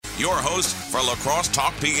your host for Lacrosse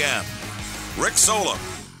Talk PM, Rick Solem.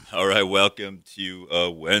 All right, welcome to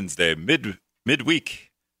Wednesday,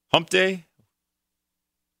 midweek, hump day?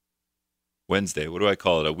 Wednesday, what do I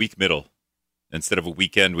call it? A week middle. Instead of a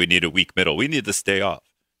weekend, we need a week middle. We need this day off.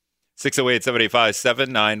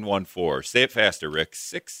 608-785-7914. Say it faster, Rick.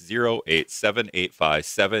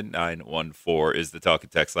 608-785-7914 is the talk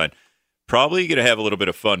and text line. Probably going to have a little bit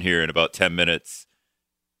of fun here in about 10 minutes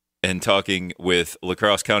and talking with La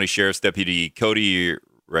Crosse County Sheriff's Deputy Cody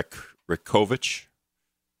Rekovich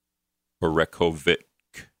or Rekovic.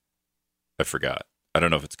 I forgot. I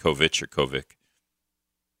don't know if it's Kovich or Kovic.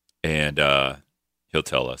 And he'll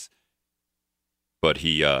tell us. But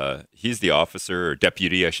he's the officer, or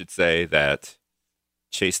deputy, I should say, that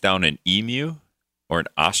chased down an emu or an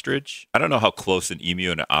ostrich. I don't know how close an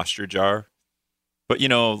emu and an ostrich are. But, you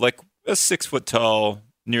know, like a 6-foot-tall,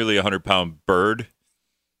 nearly 100-pound bird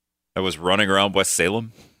that was running around West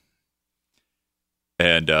Salem.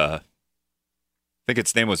 And I think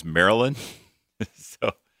its name was Marilyn.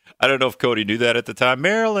 So I don't know if Cody knew that at the time.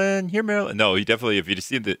 Marilyn, here, Marilyn. No, he definitely, if you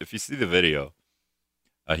see the video,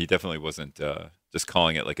 he definitely wasn't just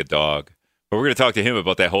calling it like a dog. But we're going to talk to him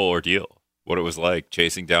about that whole ordeal, what it was like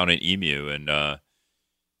chasing down an emu. And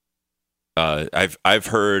I've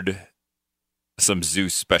heard some zoo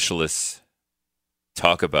specialists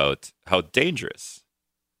talk about how dangerous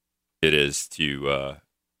it is to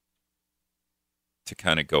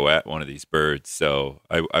kind of go at one of these birds. So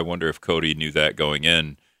I wonder if Cody knew that going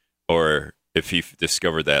in, or if he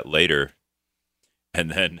discovered that later. And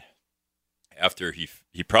then after he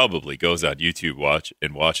probably goes on YouTube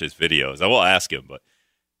watches videos. I will ask him, but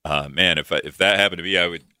man, if that happened to me, I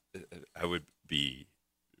would be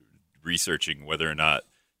researching whether or not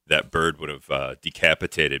that bird would have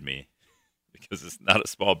decapitated me, because it's not a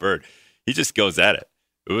small bird. He just goes at it.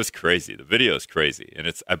 It was crazy. The video is crazy,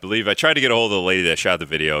 and I believe I tried to get a hold of the lady that shot the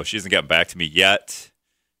video. She hasn't gotten back to me yet.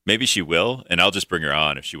 Maybe she will, and I'll just bring her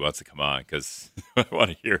on if she wants to come on, because I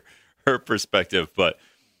want to hear her perspective. But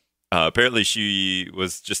apparently she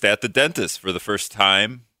was just at the dentist for the first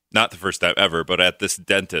time. Not the first time ever, but at this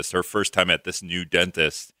dentist. Her first time at this new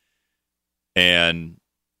dentist. And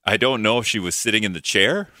I don't know if she was sitting in the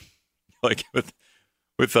chair, like with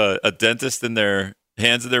a dentist in their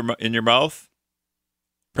hands in your mouth.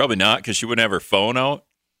 Probably not, because she wouldn't have her phone out.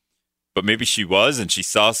 But maybe she was, and she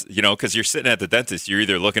saw, because you're sitting at the dentist, you're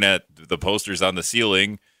either looking at the posters on the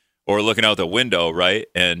ceiling or looking out the window, right?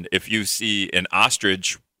 And if you see an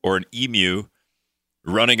ostrich or an emu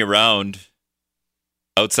running around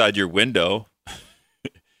outside your window,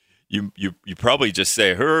 you probably just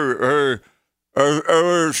say,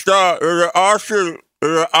 stop, ostrich,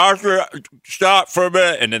 stop for a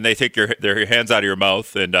minute. And then they take their hands out of your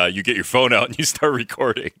mouth, and you get your phone out and you start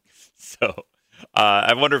recording. So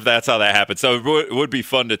I wonder if that's how that happened. So it would be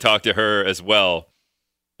fun to talk to her as well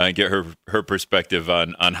and get her perspective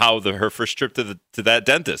on how her first trip to that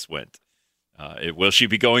dentist went. Will she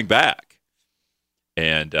be going back?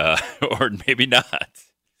 And or maybe not.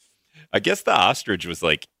 I guess the ostrich was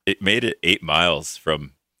it made it 8 miles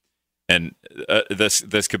from, and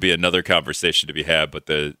this could be another conversation to be had, but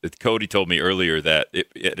Cody told me earlier that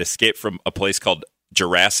it escaped from a place called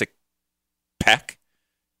Jurassic Peck,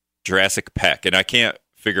 and I can't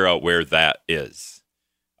figure out where that is.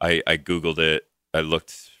 I Googled it. I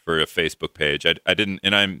looked for a Facebook page. I didn't,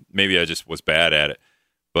 and maybe I just was bad at it.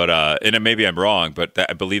 But and maybe I'm wrong, but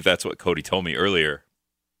I believe that's what Cody told me earlier.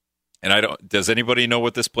 And does anybody know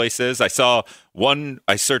what this place is? I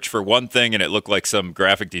searched for one thing, and it looked like some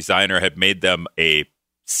graphic designer had made them a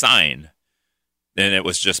sign, and it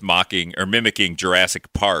was just mocking or mimicking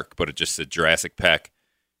Jurassic Park, but it just said Jurassic Peck.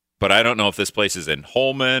 But I don't know if this place is in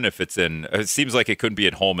Holman, it seems like it couldn't be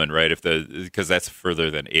in Holman, right? Because that's further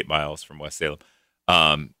than 8 miles from West Salem.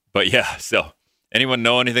 But yeah, so anyone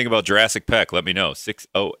know anything about Jurassic Peck? Let me know.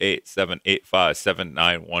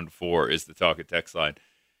 608-785-7914 is the talk and text line.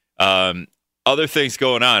 Other things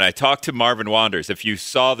going on. I talked to Marvin Wanders. If you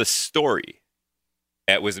saw the story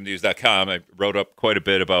at wisdomnews.com, I wrote up quite a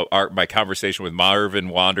bit about my conversation with Marvin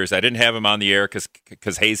Wanders. I didn't have him on the air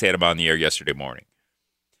because Hayes had him on the air yesterday morning.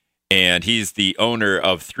 And he's the owner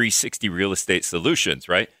of 360 Real Estate Solutions,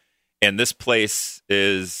 right? And this place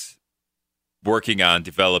is working on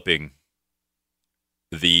developing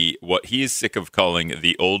what he is sick of calling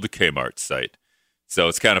the old Kmart site. So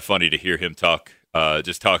it's kind of funny to hear him talk,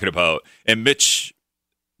 just talking about, and Mitch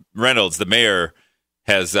Reynolds, the mayor,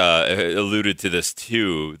 has alluded to this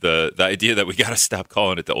too, the idea that we got to stop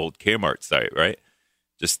calling it the old Kmart site, right?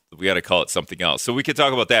 Just, we got to call it something else. So we could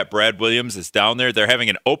talk about that. Brad Williams is down there. They're having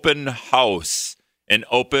an open house, an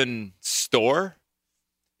open store,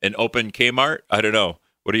 an open Kmart. I don't know.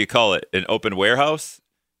 What do you call it? An open warehouse?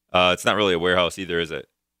 It's not really a warehouse either, is it?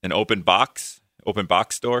 An open box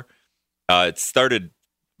store. It started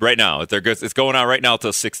right now. It's going on right now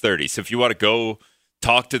till 6:30. So if you want to go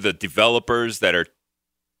talk to the developers that are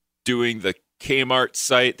doing the Kmart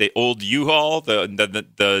site, the old U-Haul,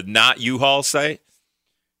 the not U-Haul site,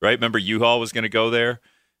 right? Remember U-Haul was going to go there.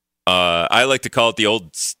 I like to call it the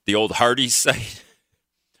old Hardee's site.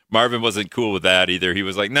 Marvin wasn't cool with that either. He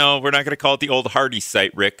was like, "No, we're not going to call it the old Hardee's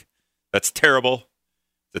site, Rick. That's terrible.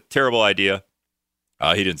 It's a terrible idea."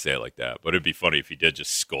 He didn't say it like that, but it'd be funny if he did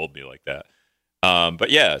just scold me like that. But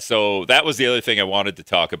yeah, so that was the other thing I wanted to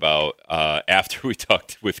talk about after we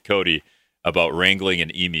talked with Cody about wrangling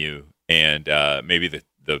an emu and maybe the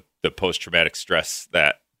post-traumatic stress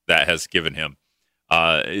that has given him.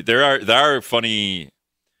 There are funny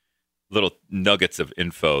little nuggets of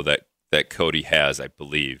info that Cody has, I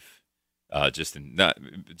believe, just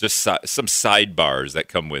some sidebars that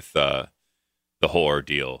come with the whole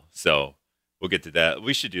ordeal. So we'll get to that.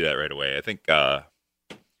 We should do that right away. I think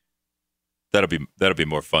that'll be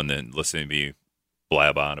more fun than listening to me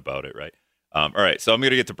blab on about it, right? All right, so I'm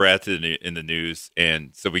going to get to Brad in the news, and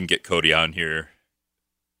so we can get Cody on here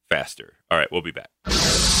faster. All right, we'll be back.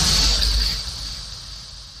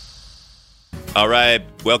 All right,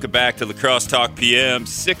 welcome back to Lacrosse Talk PM.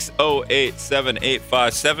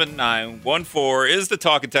 608-785-7914 is the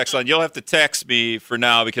talk and text line. You'll have to text me for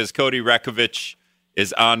now because Cody Rakovich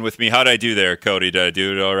is on with me. How did I do there, Cody? Did I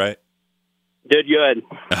do it all right? Did good.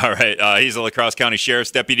 All right. He's a La Crosse County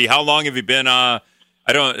Sheriff's Deputy. How long have you been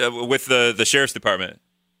with the Sheriff's Department?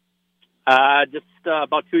 Just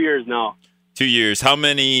about 2 years now. 2 years. How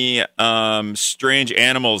many strange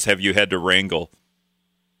animals have you had to wrangle?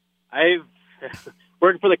 I've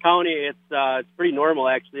working for the county. It's pretty normal,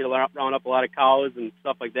 actually, to round up a lot of cows and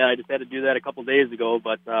stuff like that. I just had to do that a couple days ago,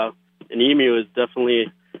 but an emu is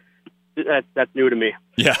definitely that's new to me.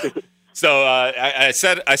 Yeah. So I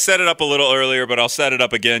set it up a little earlier, but I'll set it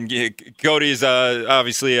up again. Cody's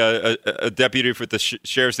obviously a deputy for the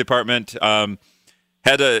Sheriff's Department. Is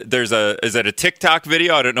it a TikTok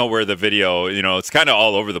video? I don't know where the video, it's kind of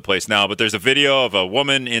all over the place now, but there's a video of a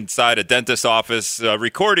woman inside a dentist's office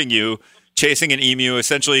recording you chasing an emu,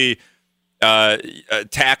 essentially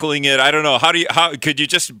tackling it. I don't know. How does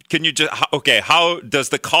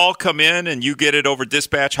the call come in and you get it over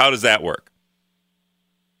dispatch? How does that work?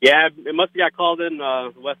 Yeah, it must have got called in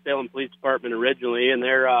the West Salem Police Department originally, and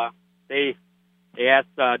they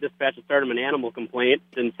asked dispatch to start them an animal complaint.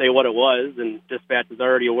 Didn't say what it was, and dispatch is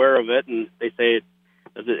already aware of it, and they say, is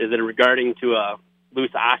it regarding to a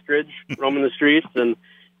loose ostrich roaming the streets? And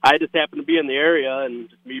I just happened to be in the area, and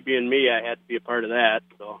just me being me, I had to be a part of that.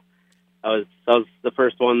 So I was the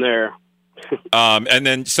first one there. And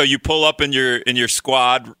then, so you pull up in your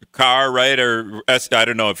squad car, right? Or I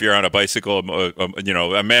don't know if you're on a bicycle.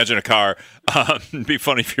 Imagine a car. It'd be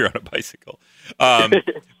funny if you're on a bicycle.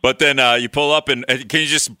 But then you pull up, and can you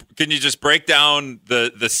just break down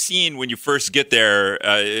the scene when you first get there,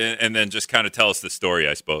 and then just kind of tell us the story,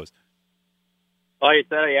 I suppose. Well, you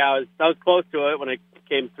said, yeah, I was close to it when I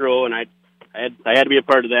came through, and I had to be a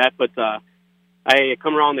part of that, but. I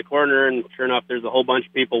come around the corner, and sure enough, there's a whole bunch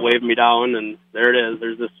of people waving me down, and there it is.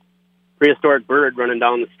 There's this prehistoric bird running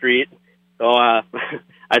down the street. So I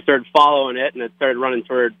started following it, and it started running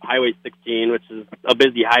toward Highway 16, which is a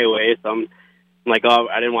busy highway. So I'm like, oh,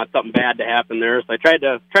 I didn't want something bad to happen there. So I tried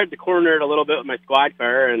to corner it a little bit with my squad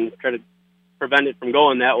car and try to prevent it from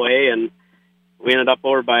going that way. And we ended up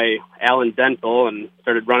over by Allen Dental and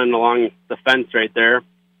started running along the fence right there.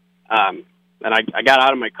 And I got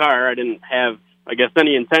out of my car. I didn't have, I guess,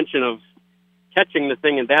 any intention of catching the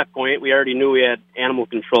thing at that point. We already knew we had animal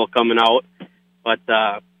control coming out, but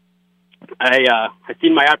I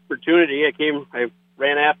seen my opportunity. I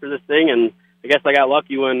ran after this thing, and I guess I got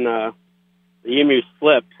lucky when the emu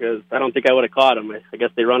slipped, because I don't think I would have caught him. I guess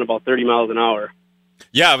they run about 30 miles an hour.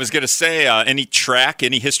 Yeah, I was going to say,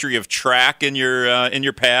 any history of track in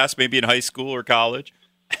your past, maybe in high school or college?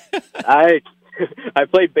 I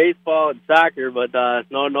played baseball and soccer, but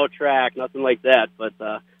no track, nothing like that. But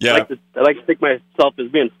yeah. I like to think myself as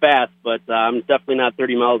being fast, but I'm definitely not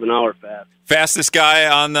 30 miles an hour fast. Fastest guy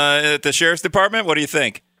at the Sheriff's Department? What do you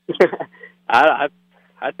think? I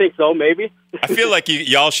think so, maybe. I feel like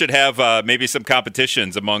y'all should have maybe some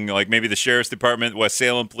competitions among, like, maybe the Sheriff's Department, West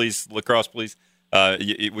Salem Police, La Crosse Police.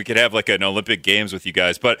 We could have like an Olympic Games with you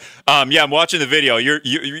guys. But yeah, I'm watching the video.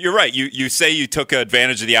 You're right. You say you took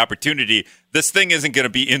advantage of the opportunity. This thing isn't going to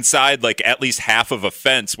be inside like at least half of a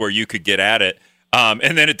fence where you could get at it.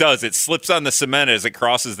 And then it does. It slips on the cement as it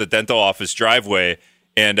crosses the dental office driveway.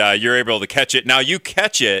 and you're able to catch it. Now you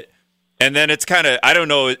catch it, and then it's kind of, I don't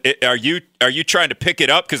know, are you trying to pick it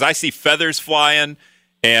up? Because I see feathers flying,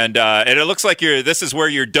 and it looks like this is where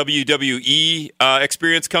your WWE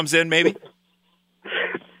experience comes in, maybe?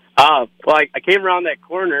 Well, I came around that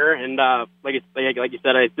corner, and like you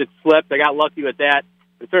said, it slipped. I got lucky with that.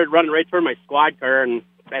 I started running right toward my squad car, and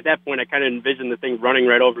at that point, I kind of envisioned the thing running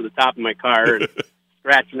right over the top of my car and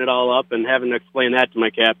scratching it all up and having to explain that to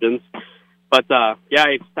my captains. But, yeah,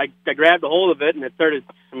 I grabbed a hold of it, and it started,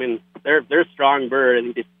 I mean, they're a strong bird. I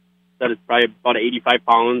think they said it's probably about 85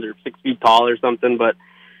 pounds or 6 feet tall or something. But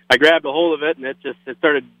I grabbed a hold of it, and it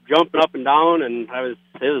started jumping up and down, and it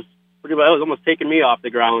was almost taking me off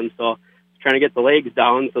the ground. So I was trying to get the legs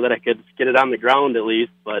down so that I could get it on the ground at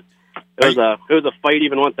least. But it was a fight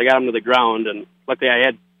even once I got him to the ground, and luckily I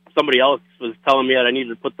had somebody else was telling me that I needed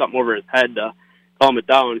to put something over his head to calm it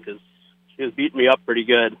down because she was beating me up pretty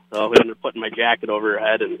good. So we ended up putting my jacket over her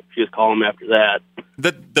head, and she was calm after that.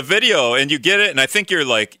 The video, and you get it, and I think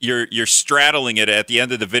you're straddling it at the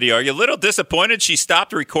end of the video. Are you a little disappointed she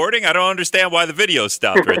stopped recording? I don't understand why the video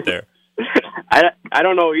stopped right there. I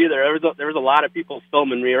don't know either. There was a lot of people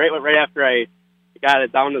filming me right after I got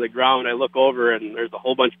it down to the ground. I look over, and there's a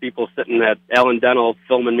whole bunch of people sitting at Allen Dental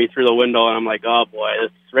filming me through the window, and I'm like, oh boy!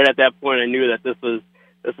 Right at that point, I knew that this was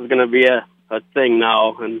going to be a thing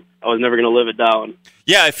now, and I was never going to live it down.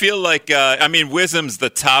 Yeah, I feel like WIZM's the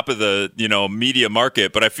top of the media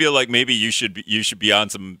market, but I feel like maybe you should be on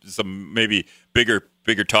some maybe bigger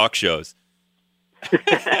talk shows.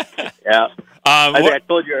 Yeah. I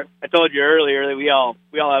told you earlier that we all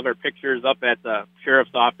have our pictures up at the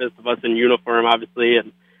sheriff's office of us in uniform, obviously,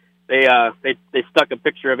 and they stuck a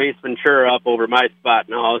picture of Ace Ventura up over my spot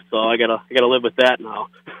now, so I gotta live with that now.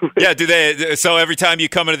 Yeah, do they? So every time you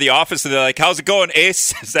come into the office, they're like, "How's it going,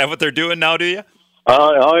 Ace?" Is that what they're doing now? Do you?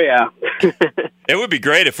 Oh yeah. It would be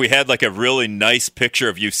great if we had like a really nice picture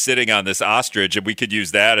of you sitting on this ostrich, and we could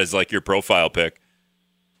use that as like your profile pic.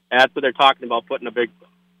 That's what they're talking about,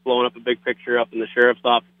 blowing up a big picture up in the sheriff's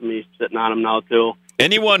office and me sitting on them now too.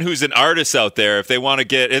 Anyone who's an artist out there, if they want to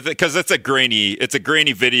get, because it's a grainy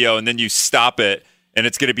video, and then you stop it, and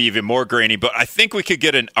it's going to be even more grainy. But I think we could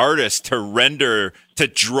get an artist to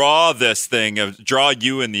draw this thing, draw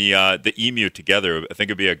you and the EMU together. I think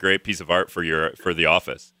it'd be a great piece of art for the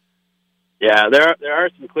office. Yeah, there are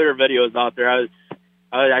some clear videos out there.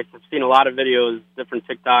 I've seen a lot of videos, different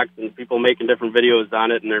TikToks, and people making different videos on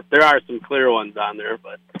it, and there are some clear ones on there.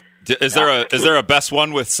 But is there a best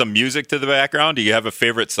one with some music to the background? Do you have a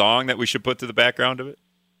favorite song that we should put to the background of it?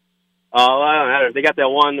 Oh, I don't know. They got that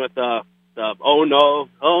one with the oh no,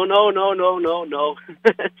 no.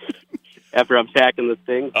 After I'm tacking this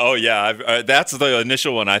thing. Oh yeah, that's the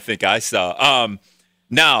initial one I think I saw.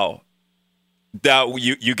 Now. That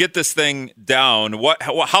you get this thing down.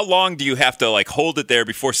 How long do you have to like hold it there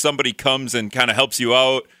before somebody comes and kind of helps you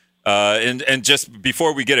out? And just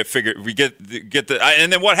before we get it figured, we get the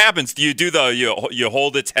and then what happens? Do you do you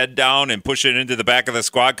hold its head down and push it into the back of the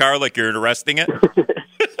squad car like you're arresting it?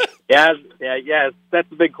 Yeah. That's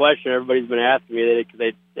the big question everybody's been asking me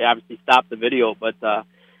because they obviously stopped the video, but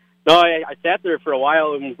no, I sat there for a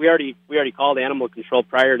while, and we already called animal control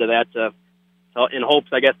prior to that. So in hopes,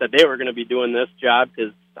 I guess, that they were going to be doing this job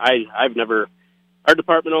because our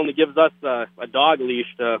department only gives us a dog leash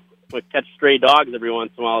to catch stray dogs every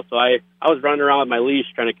once in a while. So I was running around with my leash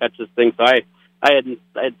trying to catch this thing. So I had,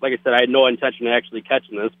 like I said, I had no intention of actually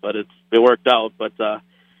catching this, but it worked out. But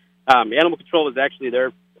animal control was actually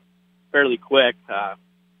there fairly quick.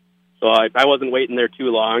 So I wasn't waiting there too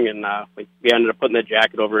long, and we ended up putting that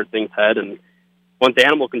jacket over the thing's head. And once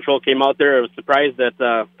animal control came out there, I was surprised that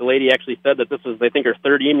the lady actually said that this was, I think, her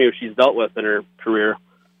third emu she's dealt with in her career.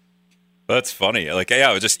 That's funny. Like,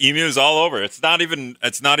 yeah, just emus all over. It's not even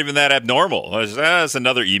that abnormal. It's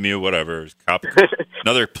another emu, whatever.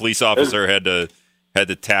 Another police officer had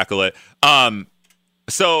to tackle it.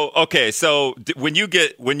 So when you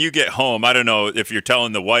get home, I don't know if you're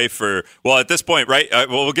telling the wife or, well, at this point, right?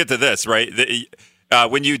 We'll get to this, right?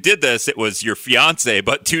 When you did this, it was your fiance,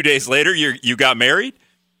 but 2 days later, you got married?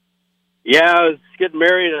 Yeah, I was getting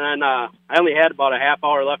married, and I only had about a half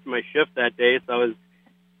hour left of my shift that day, so I was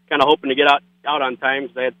kind of hoping to get out on time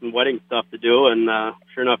because I had some wedding stuff to do, and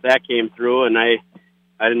sure enough, that came through, and I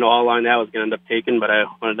didn't know how long that was going to end up taking, but I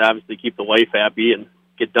wanted to obviously keep the wife happy and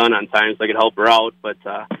get done on time so I could help her out. But,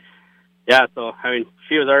 yeah, so, I mean,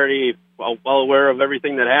 she was already well aware of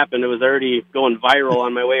everything that happened. It was already going viral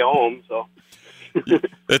on my way home, so...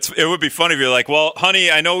 It would be funny if you're like, well,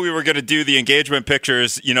 honey, I know we were going to do the engagement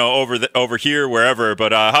pictures, over here, wherever,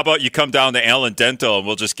 but how about you come down to Allen Dental and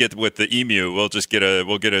we'll just get with the emu. We'll get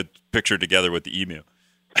a picture together with the emu.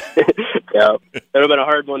 Yeah, it would have been a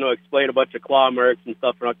hard one to explain a bunch of claw marks and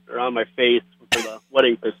stuff around my face for the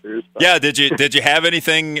wedding pictures. But. Yeah, did you have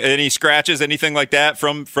any scratches, anything like that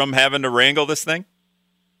from having to wrangle this thing?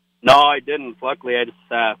 No, I didn't. Luckily, I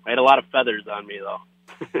had a lot of feathers on me though.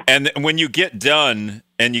 And when you get done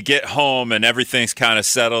and you get home and everything's kind of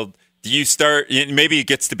settled, do you start, maybe it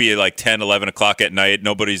gets to be like 10, 11 o'clock at night,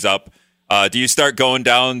 nobody's up. Do you start going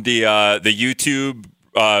down the YouTube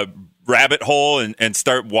rabbit hole and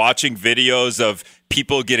start watching videos of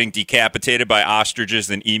people getting decapitated by ostriches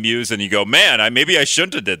and emus, and you go, man, maybe I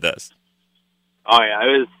shouldn't have did this? Oh yeah,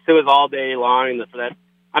 it was all day long, and for that,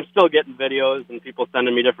 I'm still getting videos and people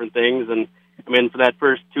sending me different things, and I mean, for that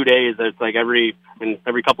first 2 days, it's like every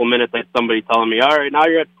couple minutes, I had somebody telling me, all right, now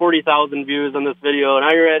you're at 40,000 views on this video, and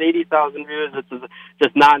now you're at 80,000 views. It's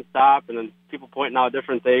just nonstop, and then people pointing out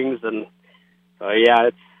different things, and so yeah,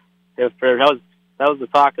 that was the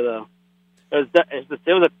talk of the. It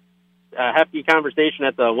was a hefty conversation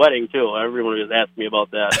at the wedding too. Everyone was asking me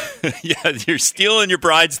about that. Yeah, you're stealing your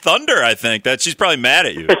bride's thunder. I think that she's probably mad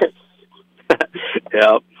at you.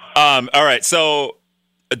 Yeah. All right. So,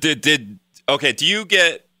 do you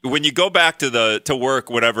get when you go back to work,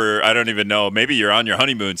 whatever? I don't even know. Maybe you're on your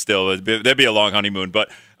honeymoon still. That'd be a long honeymoon.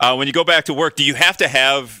 But when you go back to work, do you have to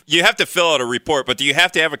fill out a report? But do you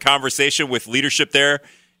have to have a conversation with leadership there?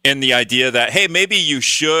 In the idea that, hey, maybe you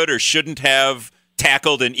should or shouldn't have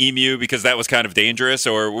tackled an emu because that was kind of dangerous,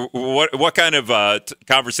 or what kind of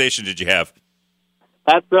conversation did you have?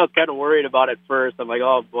 That's what I was kind of worried about at first. I'm like,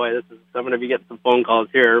 oh boy, I'm going to be getting some phone calls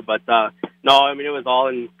here, but no, I mean it was all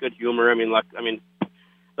in good humor. I mean,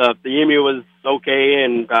 the emu was okay,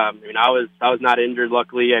 and I was not injured.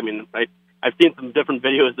 Luckily, I mean I've seen some different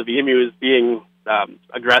videos of emus being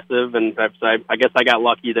aggressive, and I guess I got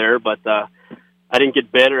lucky there, but. I didn't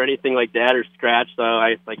get bit or anything like that or scratched, so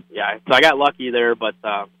I got lucky there. But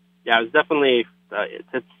it was definitely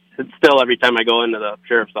it's still every time I go into the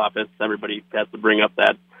sheriff's office, everybody has to bring up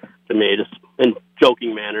that to me, just in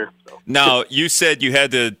joking manner. So. Now you said you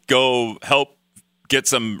had to go help get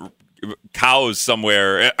some cows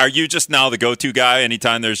somewhere. Are you just now the go-to guy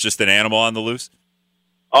anytime there's just an animal on the loose?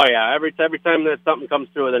 Oh yeah, every time that something comes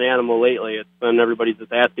through with an animal lately, it's been everybody's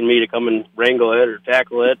just asking me to come and wrangle it or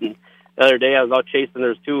tackle it. And the other day I was out chasing.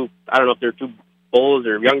 There's I don't know if they're two bulls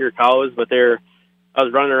or younger cows, but I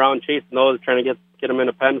was running around chasing those, trying to get them in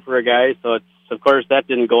a pen for a guy. So of course that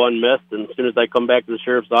didn't go unmissed. And as soon as I come back to the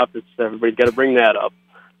sheriff's office, everybody's got to bring that up.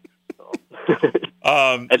 So.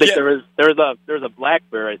 I think there was a black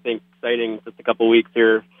bear, I think, sighting just a couple weeks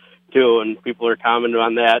here too, and people are commenting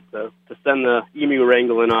on that to send the emu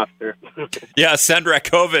wrangling off there. Yeah, send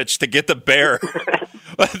Rakovich to get the bear.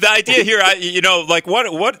 The idea here,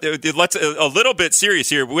 let's a little bit serious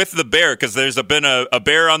here with the bear, because there's been a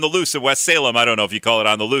bear on the loose in West Salem. I don't know if you call it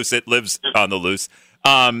on the loose. It lives on the loose.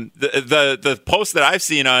 The post that I've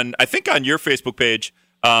seen on your Facebook page,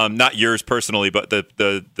 not yours personally, but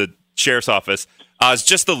the sheriff's office, is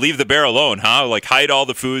just to leave the bear alone, huh? Like hide all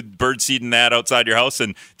the food, bird seed and that outside your house.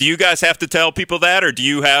 And do you guys have to tell people that, or do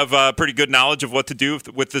you have pretty good knowledge of what to do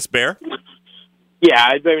with this bear? Yeah,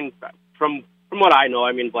 I mean, from what I know,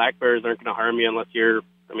 I mean, black bears aren't going to harm you unless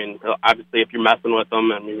obviously if you're messing with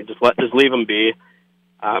them, I mean, just leave them be.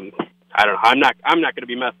 I don't know. I'm not going to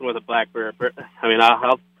be messing with a black bear. I mean,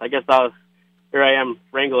 here I am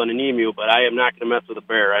wrangling an emu, but I am not going to mess with a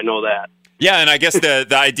bear. I know that. Yeah, and I guess the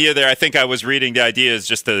idea there, I think I was reading, the idea is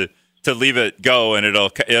just to leave it go, and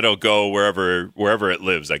it'll go wherever it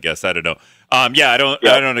lives. I guess, I don't know. I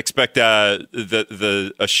don't expect a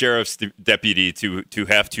sheriff's deputy to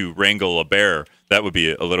have to wrangle a bear. That would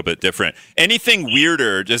be a little bit different. Anything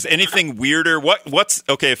weirder? Does anything weirder? What's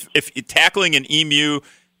okay? If tackling an emu,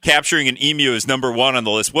 capturing an emu is number one on the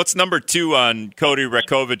list, what's number two on Cody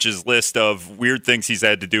Rakovich's list of weird things he's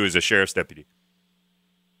had to do as a sheriff's deputy?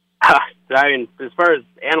 I mean, as far as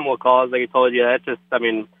animal calls, like I told you, that's just, I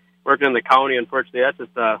mean, working in the county, unfortunately, that's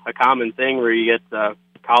just a common thing where you get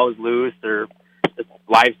cows loose or just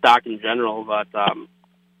livestock in general. But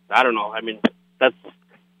I don't know. I mean, I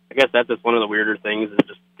guess that's just one of the weirder things, is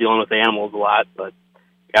just dealing with animals a lot. But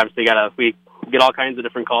we obviously we get all kinds of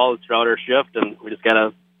different calls throughout our shift, and we just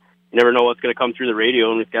you never know what's going to come through the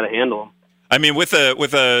radio, and we've got to handle them. I mean, with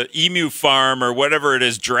a emu farm or whatever it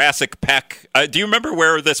is, Jurassic Peck. Do you remember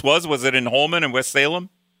where this was? Was it in Holman and West Salem?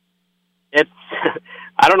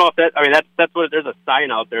 I don't know if that. I mean, that's what. There's a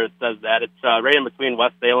sign out there that says that. It's right in between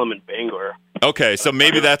West Salem and Bangor. Okay, so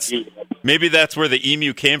maybe that's where the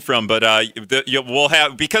emu came from. But we'll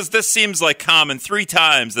have, because this seems like common. 3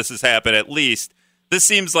 times this has happened at least. this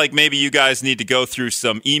seems like maybe you guys need to go through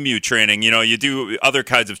some EMU training. You do other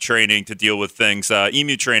kinds of training to deal with things.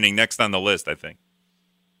 EMU training next on the list, I think.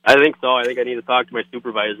 I think so. I think I need to talk to my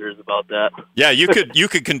supervisors about that. Yeah, you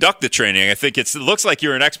could conduct the training. I think it looks like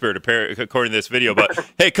you're an expert according to this video. But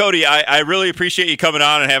hey, Cody, I really appreciate you coming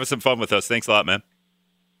on and having some fun with us. Thanks a lot, man.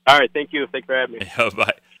 All right, thank you. Thanks for having me.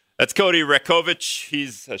 Bye. That's Cody Rakovich.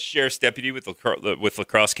 He's a sheriff's deputy with La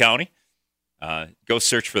Crosse County. Go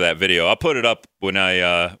search for that video. I'll put it up when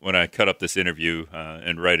I cut up this interview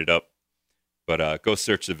and write it up. But go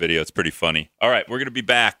search the video. It's pretty funny. All right, we're going to be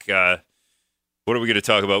back. What are we going to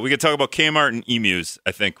talk about? We can talk about Kmart and emus,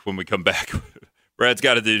 I think, when we come back. Brad's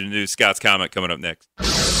got to do the new Scott's Comment coming up next.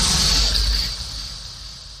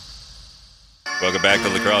 Welcome back to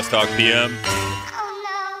La Crosse Talk PM.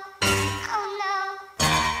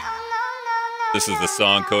 This is the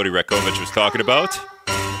song Cody Rakovich was talking about.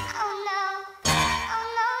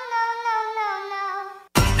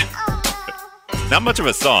 Not much of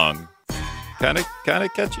a song. Kind of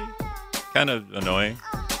catchy. Kind of annoying.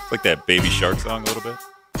 Like that Baby Shark song a little bit.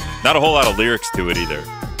 Not a whole lot of lyrics to it either.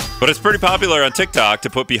 But it's pretty popular on TikTok to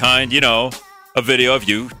put behind, a video of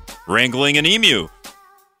you wrangling an emu.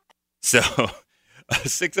 So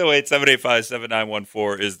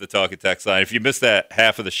 608-785-7914 is the talk and text line. If you missed that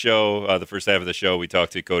half of the show, the first half of the show, we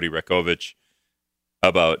talked to Cody Rakovich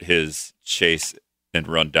about his chase and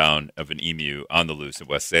rundown of an emu on the loose in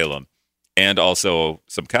West Salem. And also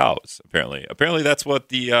some cows, apparently. Apparently that's what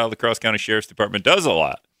the La Crosse County Sheriff's Department does a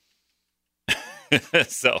lot.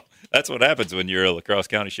 So that's what happens when you're a La Crosse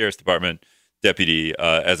County Sheriff's Department deputy,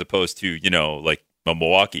 as opposed to, like a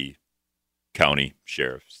Milwaukee County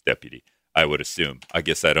Sheriff's deputy, I would assume. I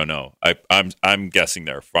guess I don't know. I'm guessing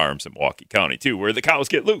there are farms in Milwaukee County, too, where the cows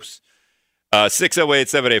get loose.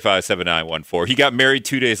 608-785-7914. He got married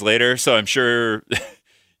 2 days later, so I'm sure...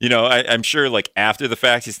 I'm sure like after the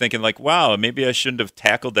fact, he's thinking like, wow, maybe I shouldn't have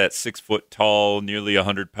tackled that 6 foot tall, nearly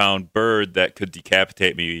 100-pound bird that could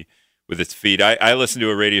decapitate me with its feet. I listened to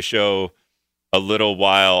a radio show a little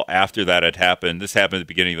while after that had happened. This happened at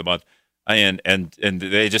the beginning of the month. And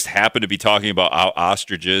they just happened to be talking about how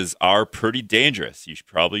ostriches are pretty dangerous. You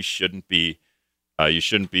probably shouldn't be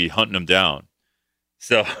hunting them down.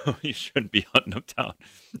 So you shouldn't be hunting them down.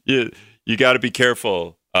 You got to be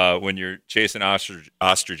careful. When you're chasing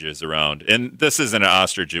ostriches around. And this isn't an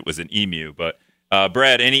ostrich, it was an emu. But,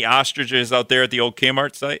 Brad, any ostriches out there at the old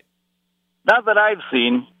Kmart site? Not that I've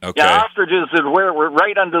seen. Okay. Yeah, ostriches were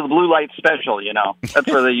right under the blue light special, That's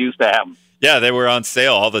where they used to have them. Yeah, they were on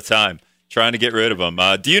sale all the time, trying to get rid of them.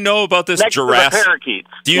 Do you know about this Jurassic?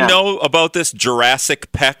 Do you know about this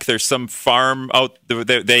Jurassic Peck? There's some farm out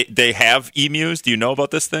they have emus. Do you know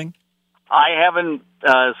about this thing? I haven't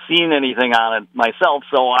seen anything on it myself,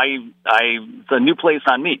 so it's a new place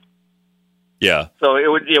on me. Yeah. So it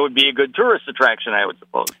would be a good tourist attraction, I would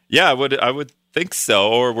suppose. Yeah, I would think so.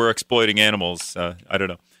 Or we're exploiting animals. I don't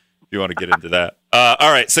know if you want to get into that.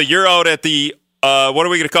 All right. So you're out at the what are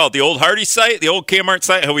we going to call it? The old Hardy site, the old Kmart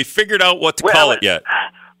site. Have we figured out what to call it yet?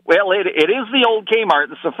 Well, it is the old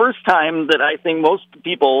Kmart. It's the first time that I think most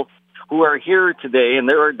people who are here today, and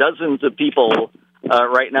there are dozens of people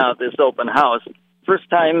right now at this open house. First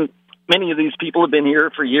time many of these people have been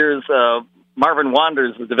here for years. Marvin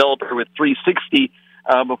Wanders, the developer with 360,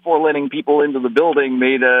 before letting people into the building,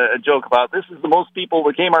 made a joke about this is the most people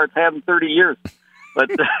the Kmart's had in 30 years.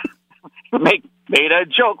 But made a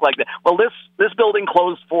joke like that. Well, this building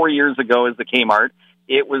closed 4 years ago as the Kmart.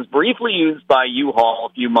 It was briefly used by U-Haul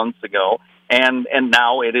a few months ago, and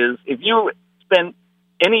now it is. If you spend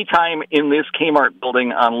any time in this Kmart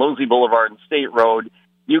building on Losey Boulevard and State Road,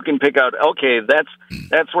 you can pick out, okay, that's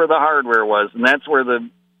where the hardware was, and that's where the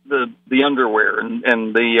underwear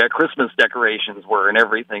and the Christmas decorations were and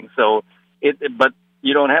everything. So but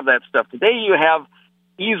you don't have that stuff today. You have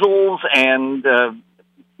easels and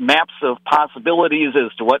maps of possibilities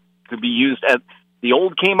as to what could be used at the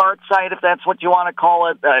old Kmart site, if that's what you want to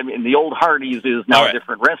call it. I mean, the old Hardee's is now a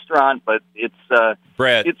different restaurant, but it's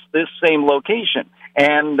this same location.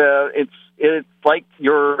 And it's like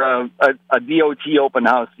a DOT open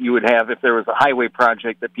house you would have if there was a highway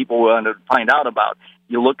project that people wanted to find out about.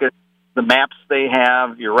 You look at the maps they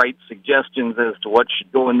have, you write suggestions as to what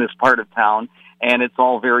should go in this part of town, and it's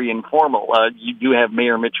all very informal. You do have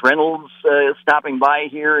Mayor Mitch Reynolds stopping by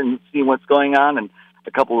here and seeing what's going on, and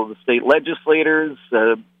a couple of the state legislators.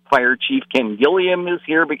 Fire Chief Ken Gilliam is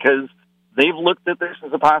here because they've looked at this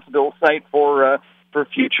as a possible site for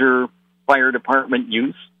future fire department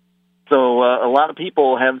use. So a lot of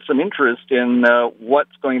people have some interest in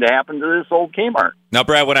what's going to happen to this old Kmart. Now,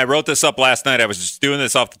 Brad, when I wrote this up last night, I was just doing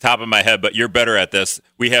this off the top of my head, but you're better at this.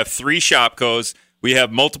 We have 3 Shopkos. We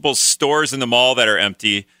have multiple stores in the mall that are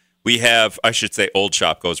empty. We have, I should say, old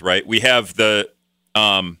Shopko's, right? We have the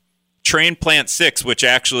Train Plant 6, which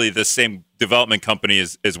actually the same development company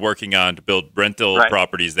is working on to build rental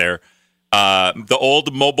properties there. The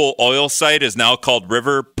old Mobil Oil site is now called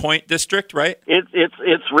River Point District, right?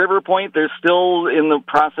 It's River Point. They're still in the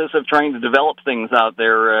process of trying to develop things out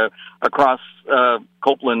there across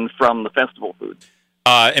Copeland from the festival food.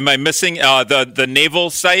 Am I missing the naval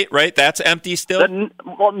site, right? That's empty still?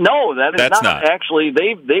 No, that's not. Actually,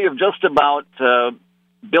 they have just about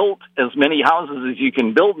built as many houses as you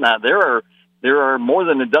can build now. There are more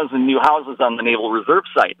than a dozen new houses on the Naval Reserve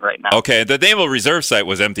site right now. Okay, the Naval Reserve site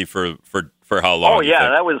was empty for how long? Oh, yeah,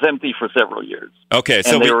 that was empty for several years. Okay,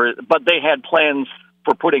 so but they had plans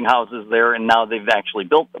for putting houses there, and now they've actually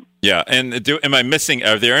built them. Yeah, and am I missing?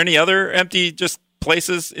 Are there any other empty just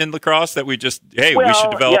places in La Crosse that we we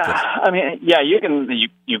should develop this? I mean, yeah, you can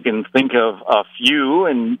think of a few,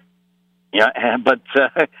 and then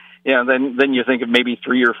you think of maybe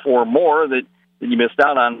 3 or 4 more that you missed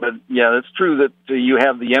out on. But yeah, it's true that you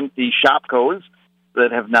have the empty Shopko's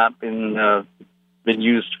that have not been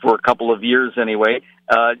used for a couple of years anyway.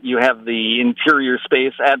 You have the interior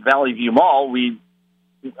space at Valley View Mall. We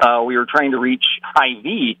were trying to reach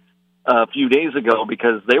Hy-Vee a few days ago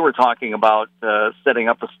because they were talking about setting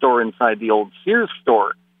up a store inside the old Sears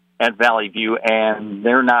store at Valley View, and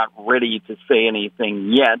they're not ready to say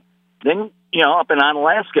anything yet. Then, up in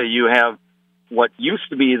Onalaska, you have what used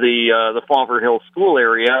to be the Falver Hill School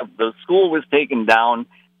area. The school was taken down,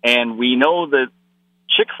 and we know that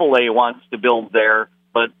Chick-fil-A wants to build there,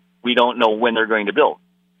 but we don't know when they're going to build.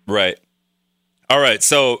 Right. All right,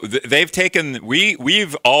 so they've taken.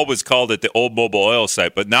 We've always called it the old Mobil Oil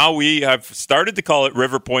site, but now we have started to call it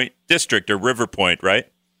River Point District or River Point, right?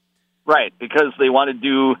 Right, because they want to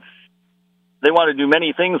do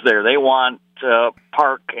many things there. They want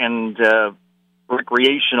park and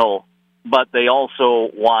recreational, but they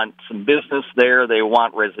also want some business there. They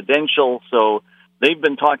want residential, so they've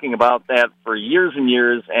been talking about that for years and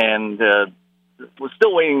years, and we're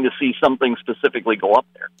still waiting to see something specifically go up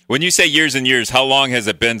there. When you say years and years, how long has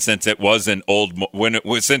it been since it was since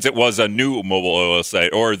it was a new Mobil Oil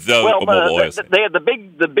site or Mobil Oil site? They had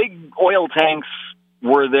the big oil tanks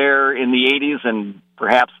were there in the 80s and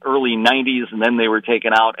perhaps early 90s, and then they were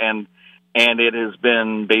taken out, and it has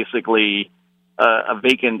been basically a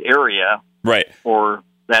vacant area, right, for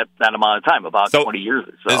that amount of time, about 20 years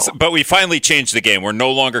or so. But we finally changed the game. We're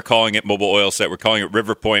no longer calling it Mobil Oil site. We're calling it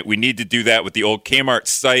River Point. We need to do that with the old Kmart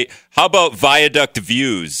site. How about Viaduct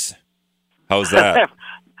Views? How's that?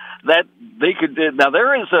 That they could do. Now,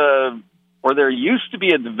 there used to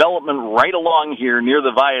be a development right along here near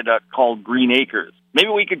the viaduct called Green Acres. Maybe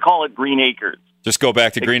we could call it Green Acres. Just go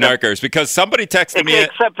back to Green Acres, because somebody texted me.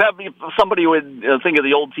 Except somebody would think of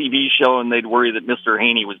the old TV show, and they'd worry that Mr.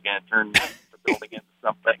 Haney was going to turn the building into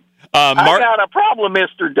something. I got a problem,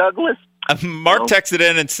 Mr. Douglas. Mark texted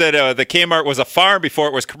in and said the Kmart was a farm before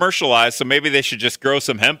it was commercialized, so maybe they should just grow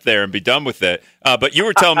some hemp there and be done with it. But you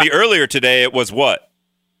were telling me earlier today it was what?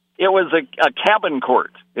 It was a cabin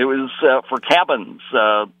court. It was for cabins.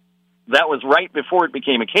 That was right before it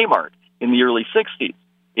became a Kmart in the early 60s,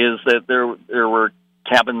 is that there were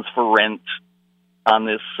cabins for rent on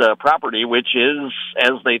this property, which is,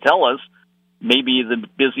 as they tell us, maybe the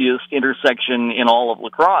busiest intersection in all of La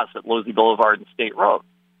Crosse at Losey Boulevard and State Road.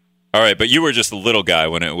 All right, but you were just a little guy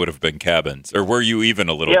when it would have been cabins, or were you even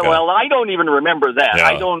a little guy? Yeah, well, I don't even remember that. Yeah.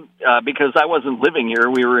 I don't, because I wasn't living here.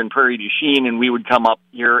 We were in Prairie du Chien, and we would come up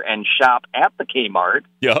here and shop at the Kmart,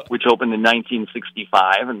 which opened in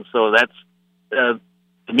 1965, and so that's,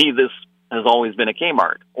 to me, this has always been a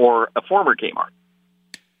Kmart, or a former Kmart.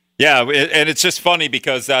 Yeah, and it's just funny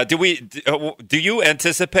because do you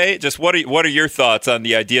anticipate, just what are your thoughts on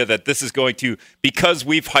the idea that this is going to, because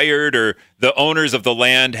we've hired, or the owners of the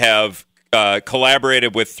land have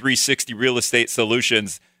collaborated with 360 Real Estate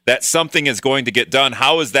Solutions, that something is going to get done?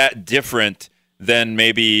 How is that different than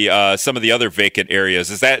maybe some of the other vacant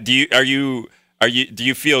areas? Is that do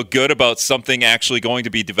you feel good about something actually going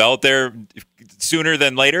to be developed there sooner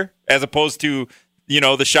than later, as opposed to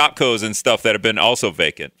the Shopko's and stuff that have been also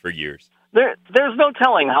vacant for years? There's no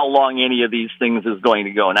telling how long any of these things is going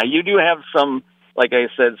to go. Now, you do have some, like I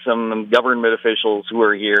said, some government officials who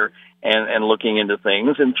are here and looking into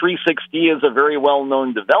things. And 360 is a very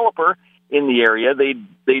well-known developer in the area.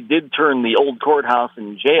 They did turn the old courthouse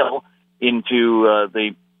and jail into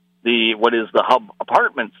the what is the Hub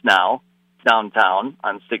Apartments now, downtown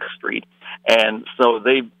on 6th Street. And so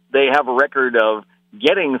they have a record of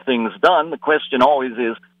getting things done. The question always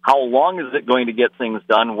is, how long is it going to get things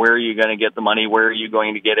done? Where are you going to get the money? Where are you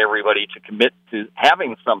going to get everybody to commit to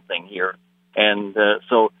having something here? And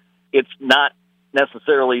so it's not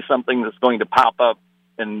necessarily something that's going to pop up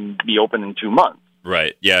and be open in 2 months.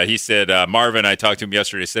 Right. Yeah, he said, Marvin, I talked to him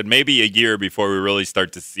yesterday, said maybe a year before we really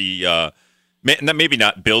start to see, maybe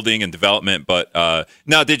not building and development, but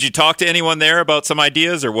now, did you talk to anyone there about some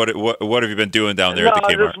ideas, or what have you been doing down there at the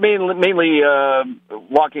Kmart? Just mainly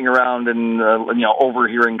walking around and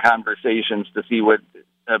overhearing conversations to see what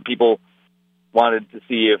people wanted to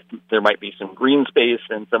see if there might be some green space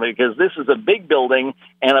and something, because this is a big building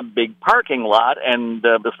and a big parking lot, and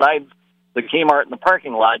besides the Kmart in the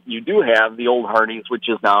parking lot, you do have the Old Hardee's, which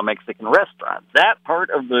is now a Mexican restaurant. That part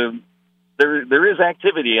of there is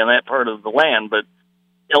activity in that part of the land, but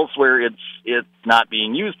elsewhere it's not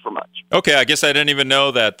being used for much. Okay, I guess I didn't even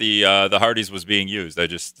know that the Hardee's was being used.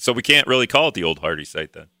 So we can't really call it the Old Hardee's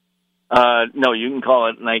site then. No, you can call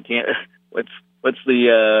it, and I can't. What's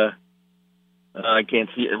the? I can't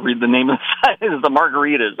read the name of the site. It's the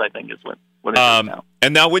Margaritas, I think is what it is now.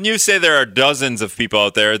 And now, when you say there are dozens of people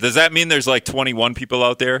out there, does that mean there's like 21 people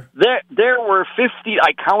out there? There were 50.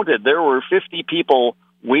 I counted. There were 50 people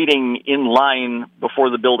waiting in line before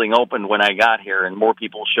the building opened when I got here, and more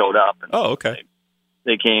people showed up. And okay.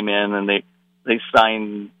 They came in and they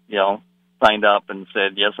signed up and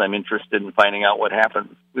said, yes, I'm interested in finding out what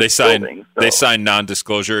happens. They signed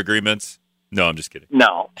non-disclosure agreements. No, I'm just kidding.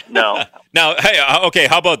 No. Now, hey, okay,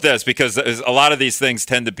 how about this? Because a lot of these things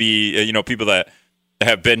tend to be, people that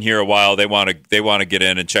have been here a while. They want to get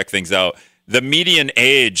in and check things out. The median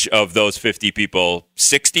age of those 50 people,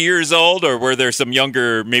 60 years old, or were there some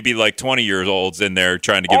younger, maybe like 20 years olds in there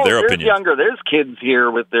trying to give their opinion? Younger. There's kids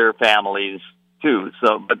here with their families too.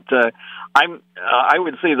 So, but I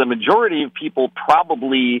would say the majority of people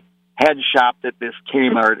probably had shopped at this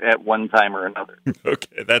Kmart at one time or another.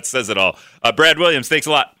 Okay, that says it all. Brad Williams, thanks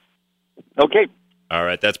a lot. Okay. All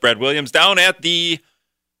right, that's Brad Williams down at the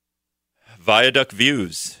Viaduct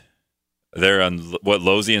Views. They're on,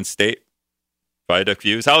 Lothian State? Viaduct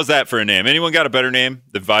Views? How's that for a name? Anyone got a better name?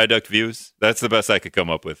 The Viaduct Views? That's the best I could come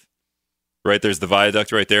up with. Right, there's the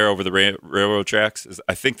viaduct right there over the railroad tracks.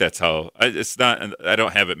 I think that's how. It's not. I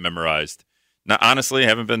don't have it memorized. Now, honestly, I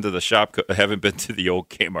haven't been to the shop. I haven't been to the old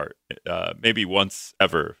Kmart. Maybe once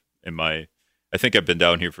ever in my. I think I've been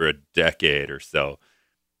down here for a decade or so.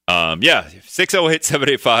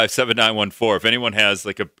 608-785-7914. If anyone has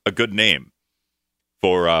like a good name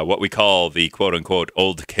for what we call the quote unquote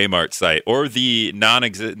old Kmart site or the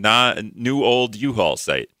new old U-Haul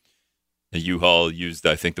site. The U-Haul used,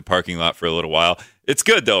 I think, the parking lot for a little while. It's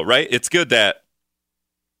good though, right? It's good that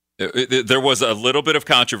there was a little bit of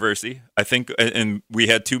controversy, I think, and we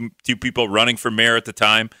had two people running for mayor at the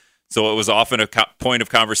time, so it was often a point of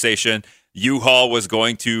conversation. U-Haul was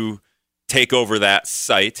going to take over that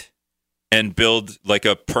site and build like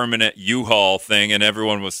a permanent U-Haul thing, and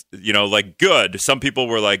everyone was, like, good. Some people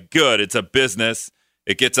were like, good, it's a business.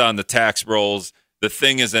 It gets on the tax rolls. The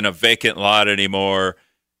thing isn't a vacant lot anymore.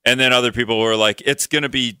 And then other people were like, it's going to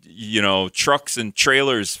be, trucks and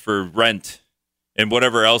trailers for rent. And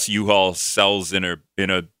whatever else U-Haul sells in a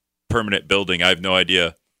permanent building, I have no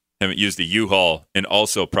idea. I haven't used a U-Haul in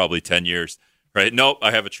also probably 10 years, right? Nope, I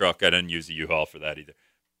have a truck. I didn't use a U-Haul for that either.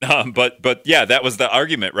 But yeah, that was the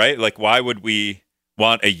argument, right? Like, why would we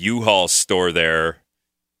want a U-Haul store there?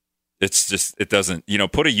 It's just, it doesn't,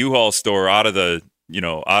 put a U-Haul store out of the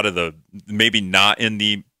maybe not in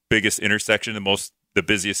the biggest intersection, the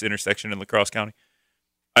busiest intersection in La Crosse County.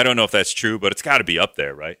 I don't know if that's true, but it's got to be up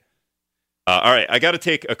there, right? All right, I got to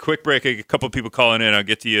take a quick break. A couple of people calling in. I'll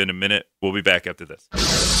get to you in a minute. We'll be back after this.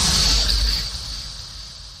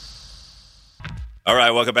 All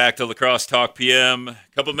right, welcome back to La Crosse Talk PM. A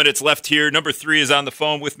couple minutes left here. Number 3 is on the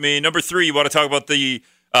phone with me. Number 3, you want to talk about the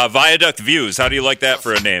Viaduct Views. How do you like that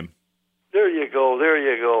for a name? There you go.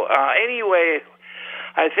 Anyway,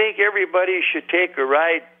 I think everybody should take a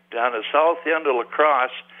ride down the south end of La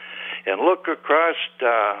Crosse and look across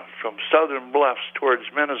from Southern Bluffs towards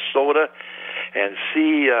Minnesota and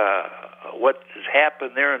see what has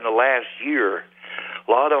happened there in the last year.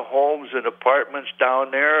 A lot of homes and apartments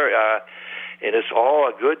down there, and it's all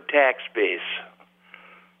a good tax base.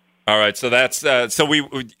 All right, so that's so we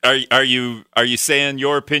are you saying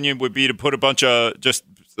your opinion would be to put a bunch of just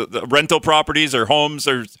rental properties or homes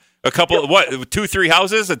or a couple, 2-3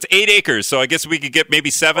 houses? It's 8 acres, so I guess we could get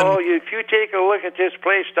maybe 7. Oh, if you take a look at this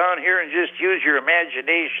place down here and just use your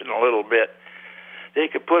imagination a little bit, they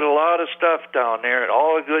could put a lot of stuff down there and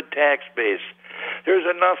all a good tax base. There's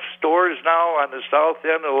enough stores now on the south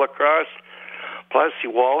end of La Crosse, plus the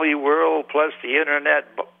Wally World, plus the Internet,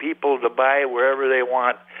 people to buy wherever they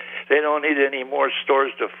want. They don't need any more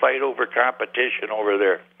stores to fight over competition over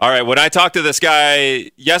there. All right, when I talked to this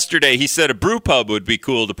guy yesterday, he said a brew pub would be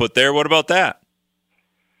cool to put there. What about that?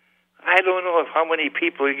 I don't know how many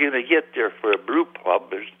people are going to get there for a brew pub.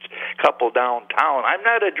 There's a couple downtown. I'm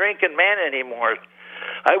not a drinking man anymore.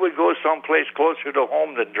 I would go someplace closer to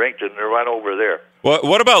home than drink than to run over there.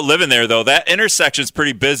 What about living there, though? That intersection's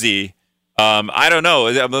pretty busy. I don't know.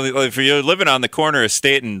 If you're living on the corner of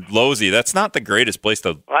State and Losey, that's not the greatest place to...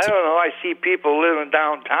 I don't know. I see people living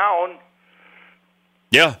downtown.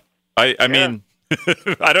 Yeah. I mean,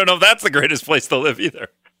 I don't know if that's the greatest place to live either.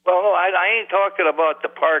 Well, no, I ain't talking about the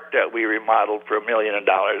park that we remodeled for $1 million.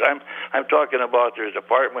 I'm talking about there's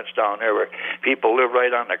apartments down there where people live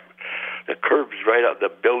right on the curbs, right out. The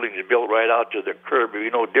buildings built right out to the curb.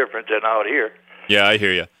 It'd be no different than out here. Yeah, I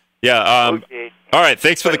hear you. Yeah. Okay. All right.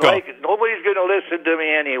 Thanks for the call. Nobody's going to listen to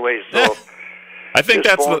me anyway, so I think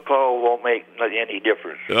this that's phone call won't make any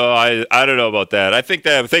difference. Oh, I don't know about that. I think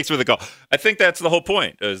that. Thanks for the call. I think that's the whole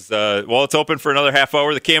point. Is it's open for another half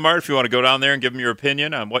hour. The Kmart, if you want to go down there and give them your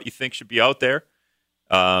opinion on what you think should be out there.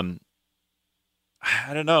 I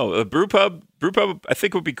don't know. A brew pub, I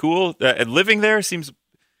think would be cool. And living there seems,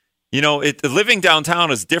 living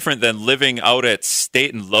downtown is different than living out at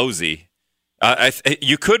State and Losey.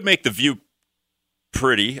 You could make the view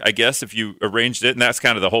pretty, I guess, if you arranged it, and that's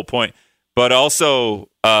kind of the whole point. But also,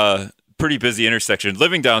 pretty busy intersection.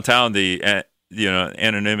 Living downtown, the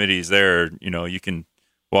anonymities there. You can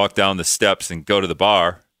walk down the steps and go to the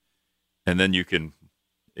bar, and then you can,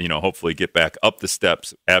 hopefully get back up the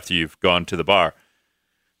steps after you've gone to the bar.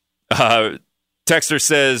 Texter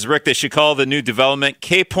says, Rick, they should call the new development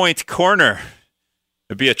K Point Corner.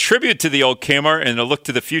 It'd be a tribute to the old Kmart and a look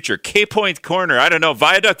to the future. K Point Corner. I don't know.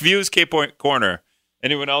 Viaduct Views, K Point Corner.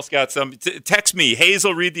 Anyone else got some? Text me. Hayes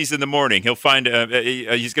will read these in the morning. He'll find.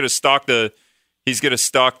 He's going to stalk the. He's going to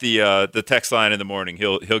stalk the text line in the morning.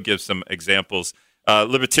 He'll give some examples.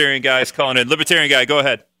 Libertarian guy is calling in. Libertarian guy, go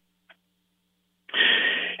ahead.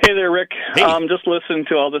 Hey there, Rick. Hey. Just listening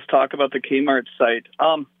to all this talk about the Kmart site.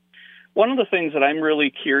 One of the things that I'm really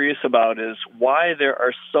curious about is why there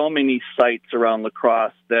are so many sites around La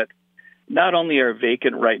Crosse that not only are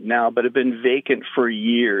vacant right now, but have been vacant for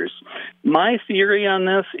years. My theory on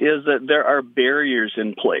this is that there are barriers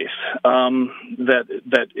in place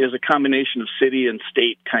that is a combination of city and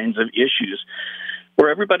state kinds of issues where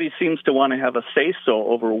everybody seems to want to have a say-so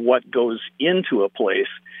over what goes into a place.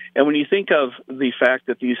 And when you think of the fact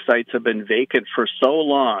that these sites have been vacant for so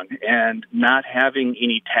long and not having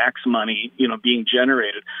any tax money, being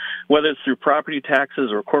generated, whether it's through property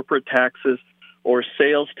taxes or corporate taxes, or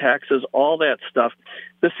sales taxes, all that stuff.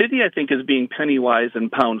 The city, I think, is being penny wise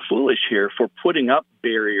and pound foolish here for putting up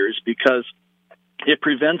barriers because it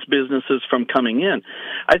prevents businesses from coming in.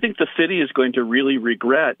 I think the city is going to really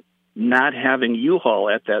regret not having U-Haul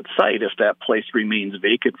at that site if that place remains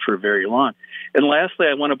vacant for very long. And lastly,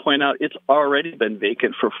 I want to point out it's already been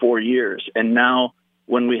vacant for 4 years. And now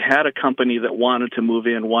when we had a company that wanted to move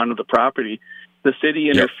in, wanted the property, the city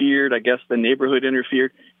interfered, I guess the neighborhood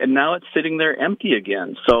interfered, and now it's sitting there empty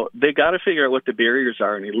again. So they got to figure out what the barriers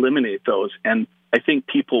are and eliminate those, and I think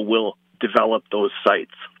people will develop those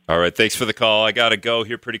sites. All right, thanks for the call. I got to go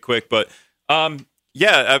here pretty quick, but I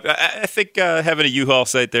think having a U-Haul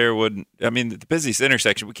site there the busiest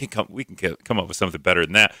intersection, we can come up with something better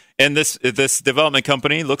than that. And this development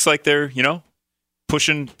company looks like they're,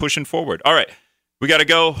 pushing forward. All right, we got to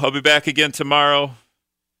go. I'll be back again tomorrow.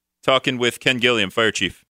 Talking with Ken Gilliam, Fire Chief.